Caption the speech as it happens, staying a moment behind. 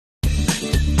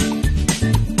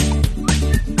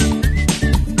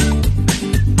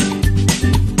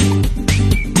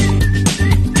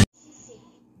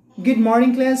Good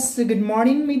morning, class. Good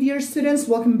morning, my dear students.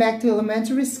 Welcome back to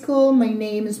elementary school. My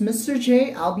name is Mr.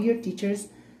 J. I'll be your teacher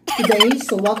today.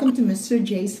 So welcome to Mr.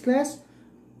 J's class.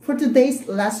 For today's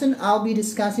lesson, I'll be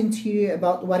discussing to you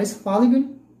about what is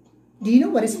polygon. Do you know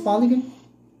what is polygon?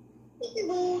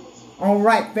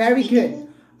 Alright, very good.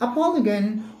 A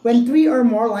polygon, when three or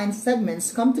more line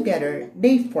segments come together,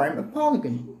 they form a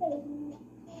polygon.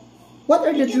 What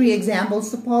are the three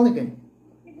examples of polygon?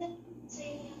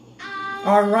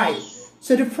 Alright,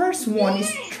 so the first one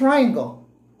is triangle.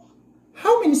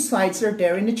 How many sides are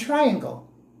there in a triangle?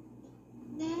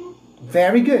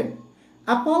 Very good.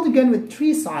 A polygon with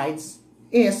three sides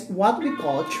is what we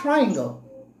call triangle.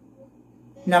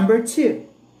 Number 2,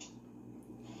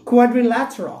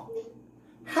 quadrilateral.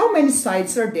 How many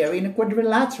sides are there in a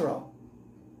quadrilateral?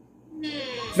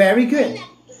 Very good.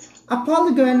 A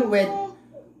polygon with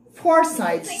 4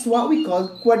 sides is what we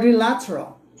call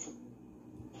quadrilateral.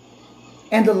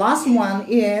 And the last one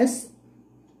is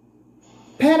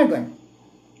Pentagon.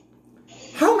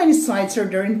 How many sides are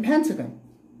there in Pentagon?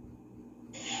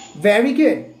 Very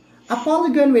good. A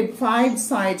polygon with 5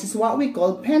 sides is what we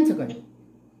call Pentagon.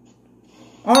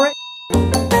 Alright.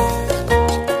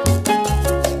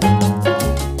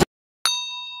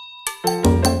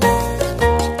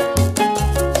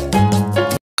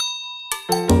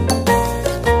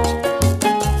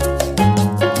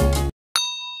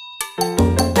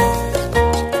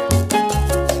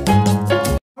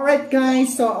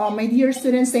 Guys, so my dear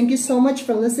students, thank you so much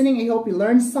for listening. I hope you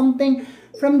learned something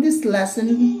from this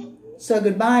lesson. So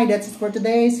goodbye, that's it for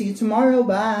today. See you tomorrow.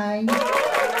 Bye.